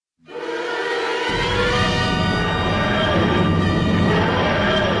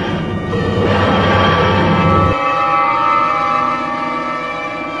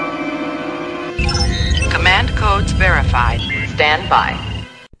stand by.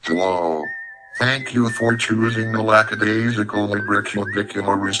 Hello. Thank you for choosing the Lackadaisical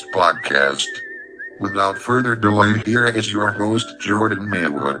Libriculicularist podcast. Without further delay, here is your host, Jordan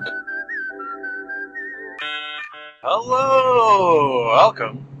Maywood. Hello!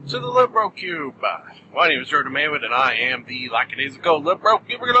 Welcome to the LibroCube. My name is Jordan Maywood, and I am the Lackadaisical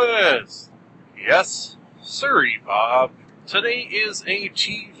LibroCuberculist. Yes, sirree, Bob. Today is a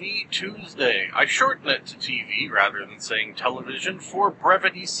TV Tuesday. I shorten it to TV rather than saying television for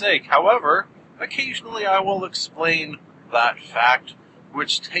brevity's sake. However, occasionally I will explain that fact,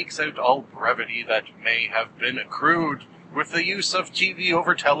 which takes out all brevity that may have been accrued with the use of TV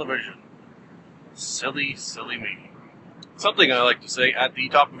over television. Silly, silly me. Something I like to say at the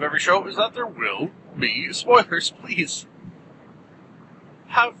top of every show is that there will be spoilers, please.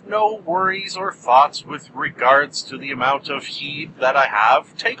 Have no worries or thoughts with regards to the amount of heed that I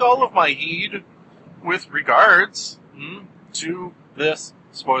have. Take all of my heed with regards to this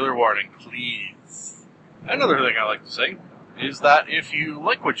spoiler warning, please. Another thing I like to say is that if you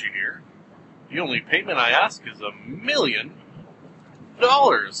like what you hear, the only payment I ask is $1 million.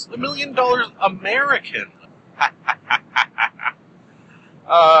 $1 million American.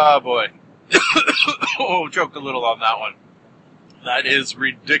 Ah, boy. Oh, joked a little on that one. That is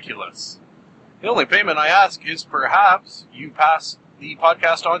ridiculous. The only payment I ask is perhaps you pass the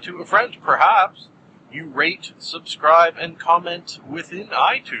podcast on to a friend. Perhaps you rate, subscribe, and comment within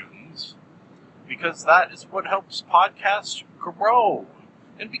iTunes. Because that is what helps podcasts grow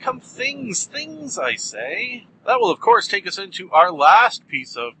and become things, I say. That will, of course, take us into our last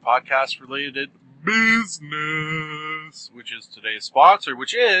piece of podcast-related business, which is today's sponsor,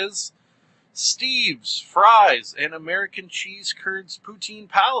 which is Steve's Fries and American Cheese Curds Poutine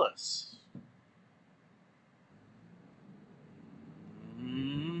Palace.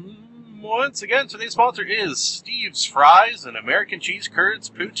 Once again, today's sponsor is Steve's Fries and American Cheese Curds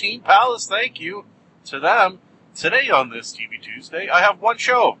Poutine Palace. Thank you to them. Today on this TV Tuesday, I have one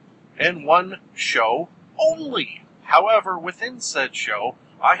show, and one show only. However, within said show,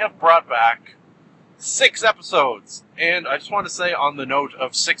 I have brought back 6 episodes. And I just want to say on the note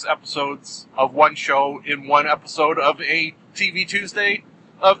of 6 episodes of one show in one episode of a TV Tuesday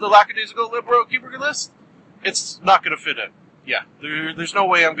of the Lackadaisical LibroCuberculist, it's not going to fit in. Yeah, there's no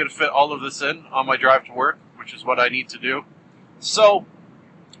way I'm going to fit all of this in on my drive to work, which is what I need to do. So,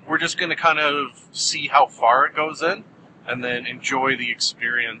 we're just going to kind of see how far it goes in, and then enjoy the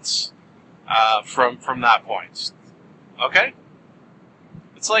experience from that point. Okay?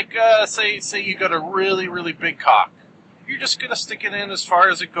 It's like, say you got a really, really big cock. You're just going to stick it in as far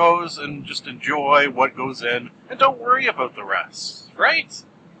as it goes and just enjoy what goes in, and don't worry about the rest, right?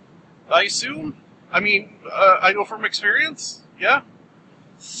 I assume? I mean, I know from experience, yeah?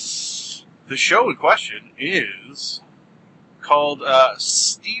 The show in question is called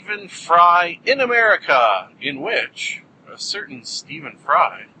Stephen Fry in America, in which a certain Stephen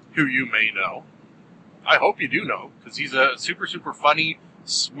Fry, who you may know, I hope you do know, because he's a super, super funny,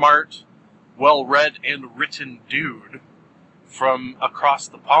 smart, well-read and written dude from across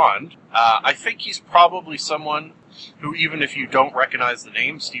the pond. I think he's probably someone who, even if you don't recognize the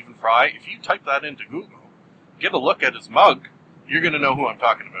name Stephen Fry, if you type that into Google, get a look at his mug, you're going to know who I'm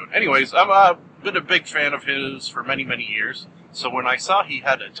talking about. Anyways, I've been a big fan of his for many, many years. So when I saw he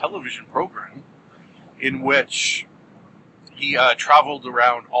had a television program in which he traveled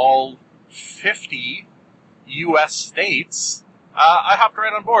around all 50 U.S. states, I hopped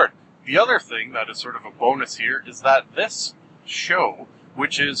right on board. The other thing that is sort of a bonus here is that this show,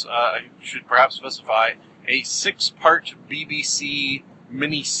 which is, I should perhaps specify, a 6-part BBC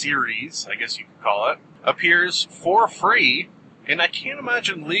mini-series, I guess you could call it, appears for free, and I can't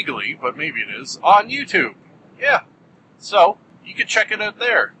imagine legally, but maybe it is, on YouTube. Yeah. So, you can check it out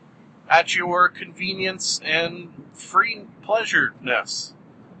there, at your convenience and free pleasureness.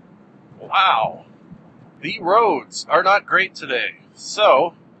 Wow. The roads are not great today,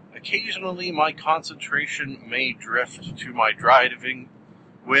 so occasionally my concentration may drift to my driving,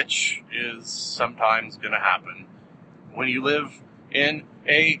 which is sometimes going to happen when you live in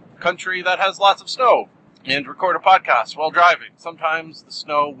a country that has lots of snow and record a podcast while driving. Sometimes the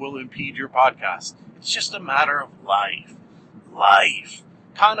snow will impede your podcast. It's just a matter of life. Life.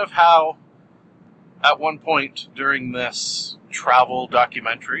 Kind of how, at one point during this travel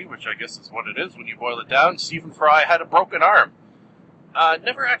documentary, which I guess is what it is when you boil it down, Stephen Fry had a broken arm.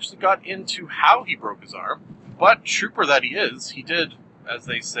 Never actually got into how he broke his arm, but trooper that he is, he did, as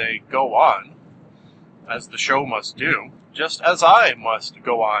they say, go on, as the show must do, just as I must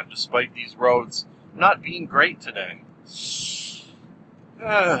go on, despite these roads not being great today.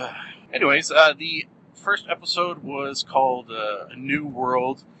 Anyways, the first episode was called A New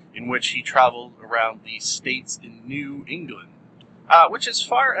World, in which he traveled around the states in New England. Which, as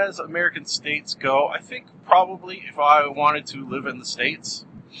far as American states go, I think probably if I wanted to live in the States,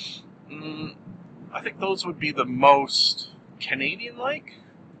 I think those would be the most Canadian-like,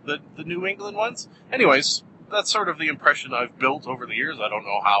 the New England ones. Anyways, that's sort of the impression I've built over the years. I don't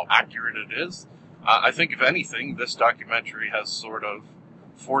know how accurate it is. I think, if anything, this documentary has sort of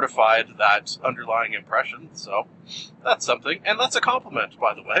fortified that underlying impression, so that's something. And that's a compliment,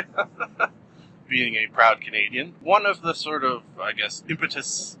 by the way. Being a proud Canadian. One of the sort of, I guess,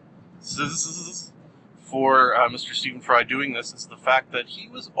 impetuses for Mr. Stephen Fry doing this is the fact that he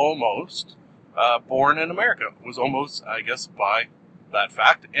was almost born in America. Was almost, I guess, by that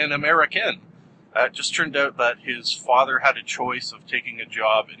fact, an American. It just turned out that his father had a choice of taking a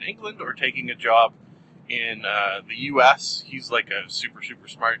job in England or taking a job in the U.S. He's like a super, super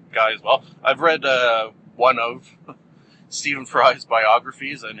smart guy as well. I've read one of Stephen Fry's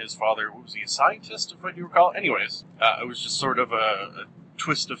biographies, and his father, was he a scientist, if I do recall? Anyways, it was just sort of a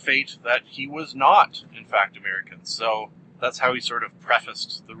twist of fate that he was not, in fact, American. So that's how he sort of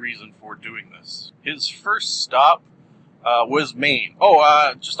prefaced the reason for doing this. His first stop was Maine.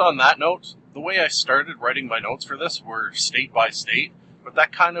 Just on that note, the way I started writing my notes for this were state by state, but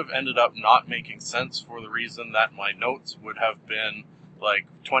that kind of ended up not making sense for the reason that my notes would have been like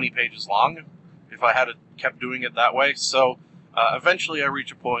 20 pages long if I had kept doing it that way. So eventually I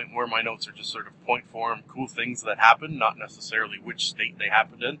reach a point where my notes are just sort of point form, cool things that happen, not necessarily which state they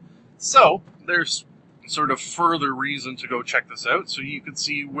happened in. So there's sort of further reason to go check this out, so you can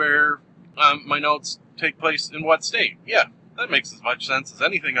see where my notes take place in what state. Yeah, that makes as much sense as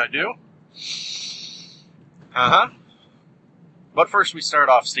anything I do. But first we start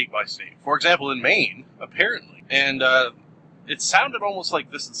off state by state. For example, in Maine, apparently, and it sounded almost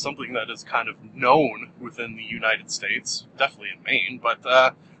like this is something that is kind of known within the United States, definitely in Maine, but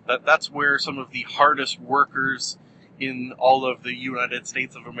that's where some of the hardest workers in all of the United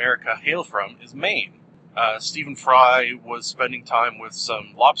States of America hail from, is Maine. Stephen Fry was spending time with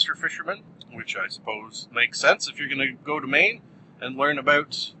some lobster fishermen, which I suppose makes sense if you're going to go to Maine and learn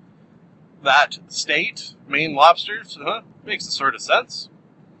about that state, Maine lobsters. Makes a sort of sense,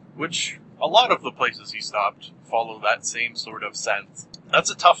 which a lot of the places he stopped follow that same sort of sense.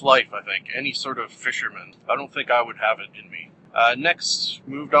 That's a tough life, I think, any sort of fisherman. I don't think I would have it in me. Next,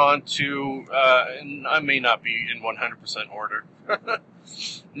 moved on to, and I may not be in 100% order.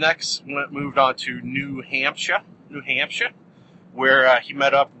 Next, moved on to New Hampshire, where he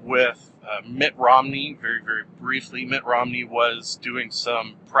met up with Mitt Romney, very, very briefly. Mitt Romney was doing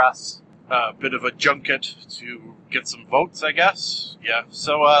some press, bit of a junket to get some votes, I guess. Yeah,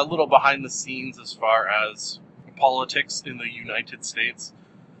 so a little behind the scenes as far as politics in the United States,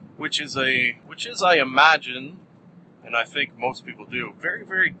 which is, I imagine, and I think most people do, very,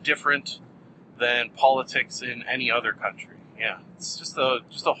 very different than politics in any other country. Yeah, it's just a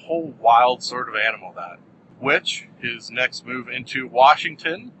whole wild sort of animal, that. Which, his next move into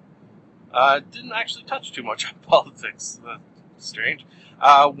Washington, didn't actually touch too much on politics. Strange.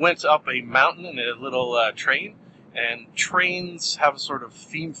 Went up a mountain in a little train, and trains have a sort of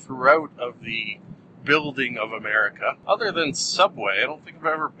theme throughout of the building of America. Other than subway, I don't think I've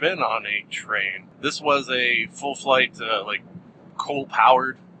ever been on a train. This was a full flight, like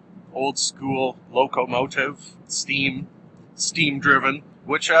coal-powered, old-school locomotive, steam driven,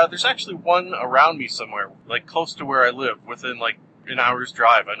 which there's actually one around me somewhere, like close to where I live, within like an hour's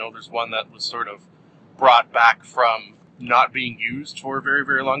drive. I know there's one that was sort of brought back from not being used for a very,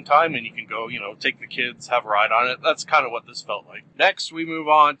 very long time, and you can go, take the kids, have a ride on it. That's kind of what this felt like. Next, we move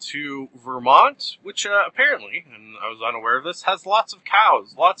on to Vermont, which apparently, and I was unaware of this, has lots of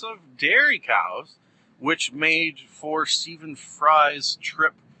cows, lots of dairy cows, which made for Stephen Fry's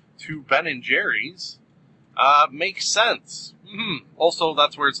trip to Ben & Jerry's makes sense. Also,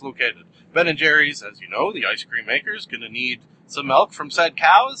 that's where it's located. Ben & Jerry's, as you know, the ice cream maker, is going to need some milk from said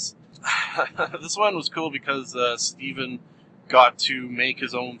cows. This one was cool because Stephen got to make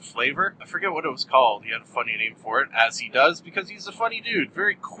his own flavor. I forget what it was called. He had a funny name for it, as he does, because he's a funny dude.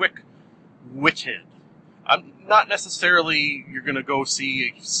 Very quick-witted. I'm not necessarily you're going to go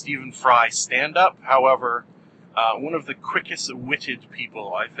see Stephen Fry stand-up. However, one of the quickest-witted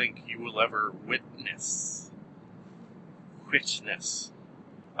people I think you will ever witness.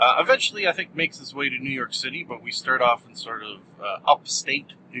 Eventually, I think, makes his way to New York City, but we start off in sort of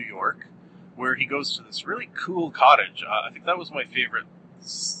upstate New York, where he goes to this really cool cottage. I think that was my favorite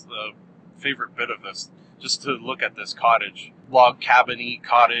bit of this, just to look at this cottage. Log cabin-y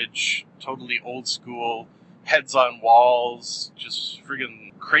cottage, totally old school, heads on walls, just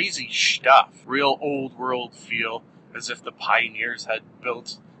friggin' crazy stuff. Real old world feel, as if the pioneers had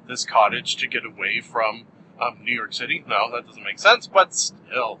built this cottage to get away from New York City. No, that doesn't make sense, but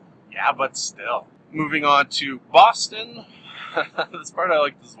still. Yeah, but still. Moving on to Boston. This part I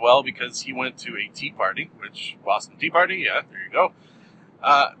liked as well because he went to a tea party, which, Boston Tea Party, yeah, there you go.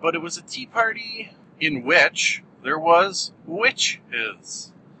 But it was a tea party in which there was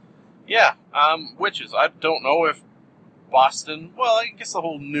witches. Yeah, witches. I don't know if Boston, well, I guess the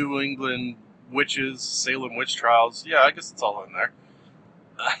whole New England witches, Salem witch trials, yeah, I guess it's all in there.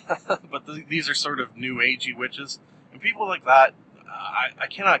 But these are sort of new agey witches. And people like that, I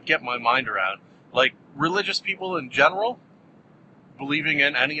cannot get my mind around. Like, religious people in general, believing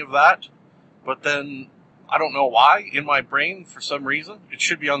in any of that, but then, I don't know why, in my brain, for some reason, it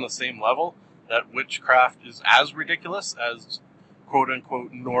should be on the same level, that witchcraft is as ridiculous as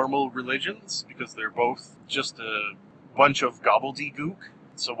quote-unquote normal religions, because they're both just a bunch of gobbledygook.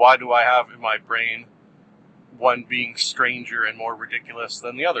 So why do I have in my brain one being stranger and more ridiculous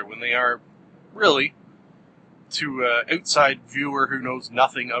than the other, when they are really, to an outside viewer who knows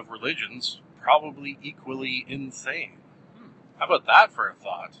nothing of religions, probably equally insane? How about that for a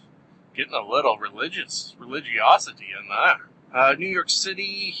thought? Getting a little religiosity in that. New York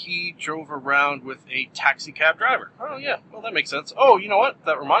City, he drove around with a taxi cab driver. Oh yeah, well that makes sense. Oh, you know what?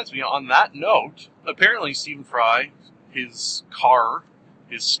 That reminds me, on that note, apparently Stephen Fry, his car,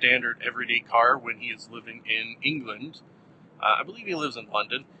 his standard everyday car when he is living in England, I believe he lives in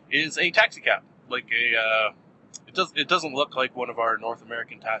London, is a taxi cab. Like it doesn't look like one of our North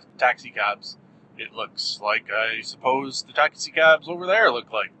American taxi cabs. It looks like, I suppose, the taxi cabs over there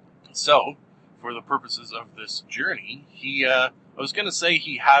look like. So, for the purposes of this journey, I was going to say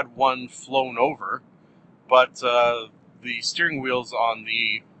he had one flown over, but the steering wheel's on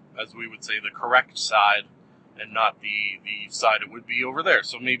the, as we would say, the correct side, and not the side it would be over there.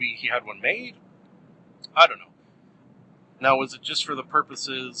 So maybe he had one made? I don't know. Now, was it just for the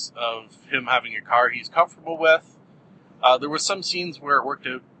purposes of him having a car he's comfortable with? There were some scenes where it worked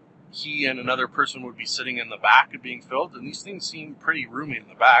out. He and another person would be sitting in the back and being filled, and these things seemed pretty roomy in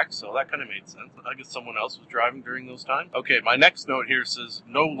the back, so that kind of made sense. I guess someone else was driving during those times. Okay, my next note here says,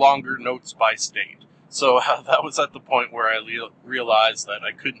 no longer notes by state. So that was at the point where I realized that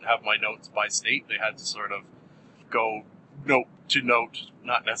I couldn't have my notes by state. They had to sort of go note to note,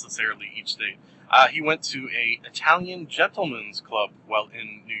 not necessarily each state. He went to a Italian gentleman's club while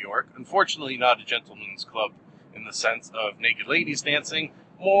in New York. Unfortunately, not a gentleman's club in the sense of naked ladies dancing,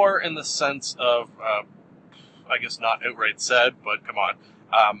 more in the sense of, I guess not outright said, but come on,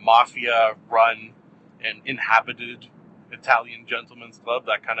 mafia-run and inhabited Italian gentleman's club,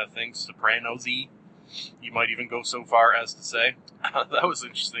 that kind of thing, Sopranos-y. You might even go so far as to say. That was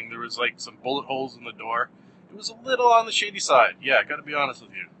interesting. There was like some bullet holes in the door. It was a little on the shady side. Yeah, gotta be honest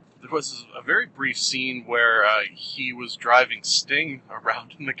with you. There was a very brief scene where he was driving Sting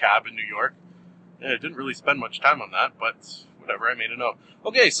around in the cab in New York. I didn't really spend much time on that, but whatever, I made a note.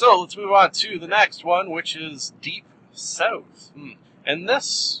 Okay, so let's move on to the next one, which is Deep South. And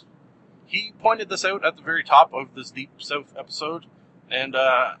this, he pointed this out at the very top of this Deep South episode, and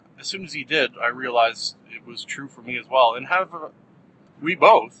as soon as he did, I realized it was true for me as well. And we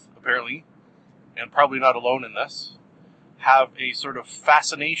both, apparently, and probably not alone in this, have a sort of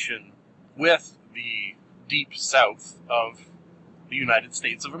fascination with the Deep South of the United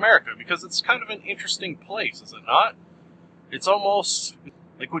States of America, because it's kind of an interesting place, is it not? It's almost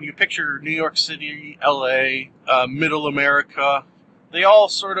like when you picture New York City, LA, Middle America, they all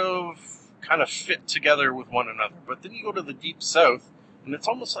sort of kind of fit together with one another. But then you go to the Deep South, and it's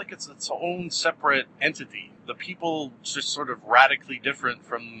almost like it's its own separate entity. The people just sort of radically different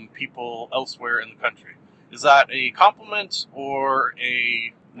from people elsewhere in the country. Is that a compliment or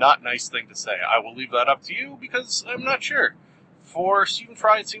a not nice thing to say? I will leave that up to you, because I'm not sure. For Stephen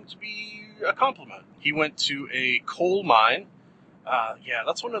Fry, it seemed to be a compliment. He went to a coal mine. Yeah,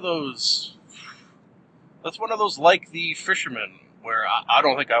 that's one of those like the fishermen, where I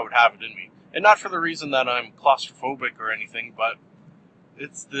don't think I would have it in me. And not for the reason that I'm claustrophobic or anything, but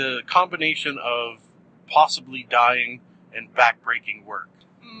it's the combination of possibly dying and backbreaking work.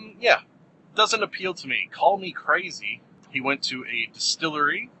 Yeah, doesn't appeal to me. Call me crazy. He went to a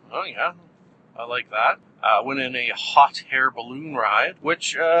distillery. Oh yeah, I like that. Went in a hot air balloon ride,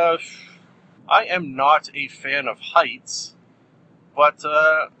 which I am not a fan of heights, but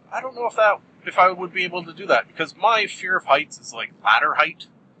I don't know if I would be able to do that, because my fear of heights is like ladder height,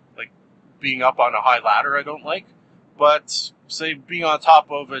 like being up on a high ladder I don't like, but say being on top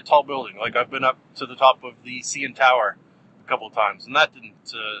of a tall building, like I've been up to the top of the CN Tower a couple of times, and that didn't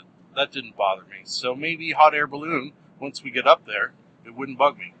that didn't bother me. So maybe hot air balloon, once we get up there, it wouldn't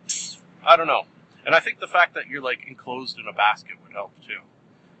bug me. I don't know. And I think the fact that you're, like, enclosed in a basket would help, too.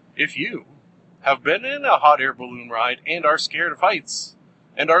 If you have been in a hot air balloon ride and are scared of heights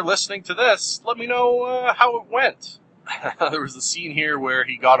and are listening to this, let me know how it went. There was a scene here where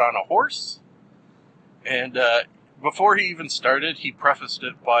he got on a horse, and before he even started, he prefaced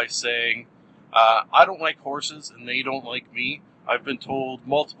it by saying, I don't like horses and they don't like me. I've been told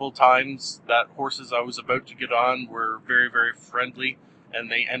multiple times that horses I was about to get on were very, very friendly, and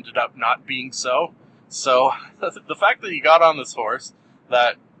they ended up not being so. So the fact that he got on this horse,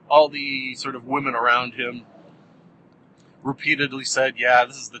 that all the sort of women around him repeatedly said, yeah,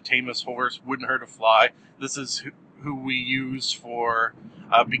 this is the tamest horse, wouldn't hurt a fly. This is who we use for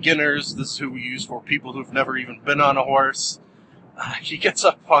beginners. This is who we use for people who've never even been on a horse. He gets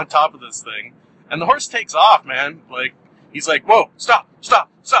up on top of this thing, and the horse takes off, man. Like, he's like, whoa, stop,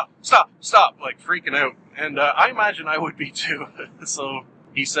 like freaking out. And I imagine I would be too. So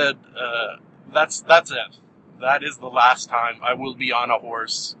he said, that's it. That is the last time I will be on a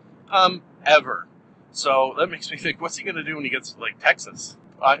horse, ever. So that makes me think, what's he going to do when he gets to, like, Texas?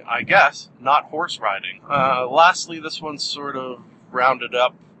 I guess not horse riding. Lastly, this one's sort of rounded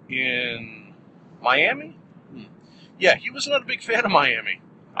up in Miami. Yeah, he was not a big fan of Miami.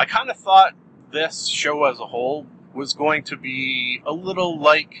 I kind of thought this show as a whole was going to be a little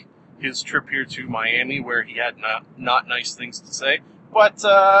like his trip here to Miami, where he had not nice things to say. But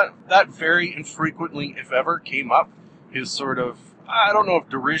that very infrequently, if ever, came up. His sort of, I don't know if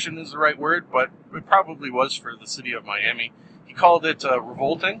derision is the right word, but it probably was for the city of Miami. He called it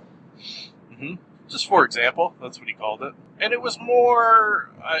revolting. Just for example, that's what he called it. And it was more,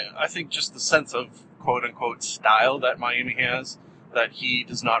 I think, just the sense of quote-unquote style that Miami has, that he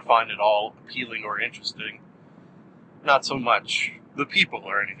does not find at all appealing or interesting. Not so much the people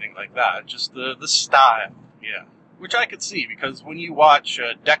or anything like that, just the style, yeah. Which I could see, because when you watch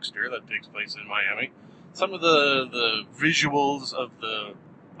Dexter, that takes place in Miami, some of the visuals of the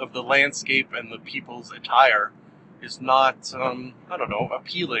landscape and the people's attire is not, I don't know,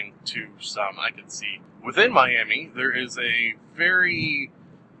 appealing to some, I could see. Within Miami, there is a very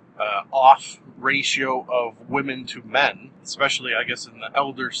off ratio of women to men, especially, I guess, in the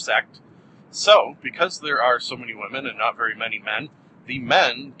elder sect. So, because there are so many women and not very many men, the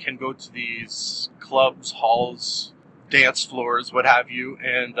men can go to these clubs, halls, dance floors, what have you,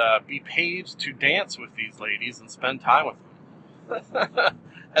 and be paid to dance with these ladies and spend time with them.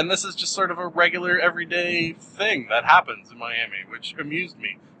 And this is just sort of a regular, everyday thing that happens in Miami, which amused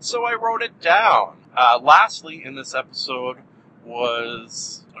me. So I wrote it down. Lastly, in this episode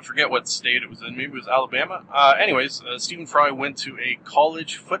was, I forget what state it was in, maybe it was Alabama. Anyways, Stephen Fry went to a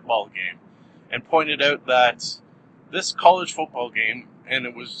college football game and pointed out that this college football game, and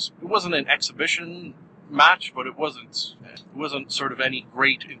it wasn't an exhibition match, but it wasn't sort of any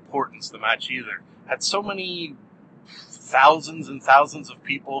great importance, the match either. Had so many thousands and thousands of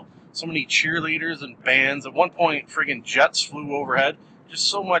people, so many cheerleaders and bands. At one point, friggin' jets flew overhead. Just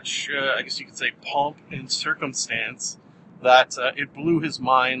so much, I guess you could say, pomp and circumstance that it blew his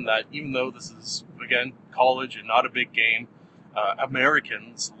mind that even though this is, again, college and not a big game,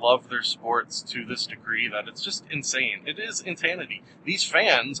 Americans love their sports to this degree that it's just insane. It is insanity. These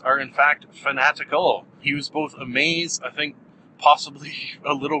fans are, in fact, fanatical. He was both amazed, I think, possibly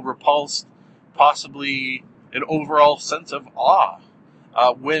a little repulsed, possibly an overall sense of awe.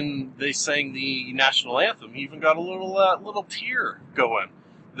 When they sang the national anthem, he even got a little tear going.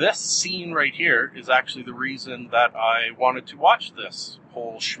 This scene right here is actually the reason that I wanted to watch this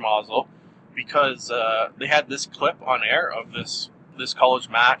whole schmozzle, because they had this clip on air of this college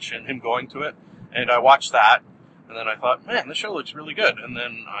match and him going to it, and I watched that, and then I thought, man, this show looks really good. And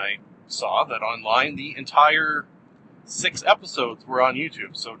then I saw that online the entire 6 episodes were on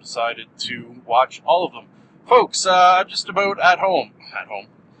YouTube, so decided to watch all of them. Folks, I'm just about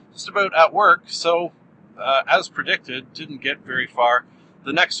just about at work, so as predicted, didn't get very far.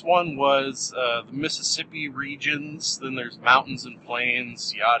 The next one was the Mississippi regions, then there's mountains and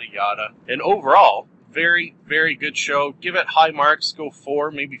plains, yada yada. And overall, very, very good show. Give it high marks, go 4,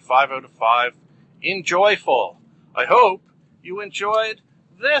 maybe 5 out of 5. Enjoyfull. I hope you enjoyed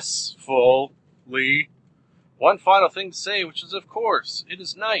this fully. One final thing to say, which is, of course, it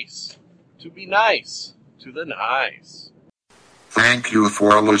is nice to be nice to the nice. Thank you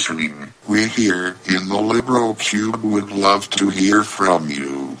for listening. We here in the Liberal Cube would love to hear from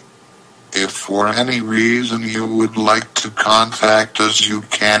you. If for any reason you would like to contact us, you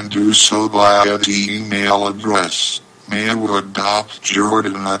can do so via the email address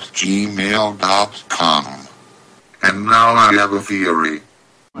mailwood.jordan@gmail.com. And now I have a theory.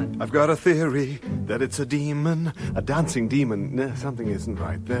 I've got a theory that it's a demon, a dancing demon. Nah, something isn't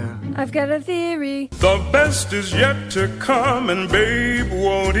right there. I've got a theory. The best is yet to come, and babe,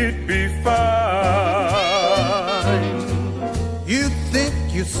 won't it be fine? You think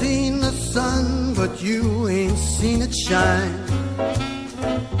you've seen the sun, but you ain't seen it shine.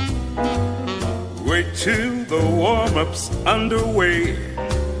 Wait till the warm-up's underway.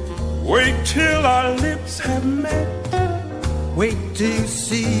 Wait till our lips have met. Wait till you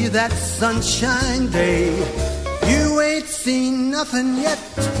see that sunshine day. You ain't seen nothing yet.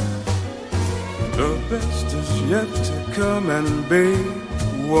 The best is yet to come, and babe,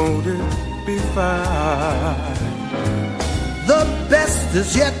 won't it be fine? The best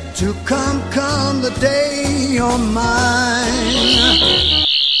is yet to come, come the day you're mine.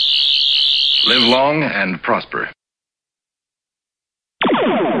 Live long and prosper.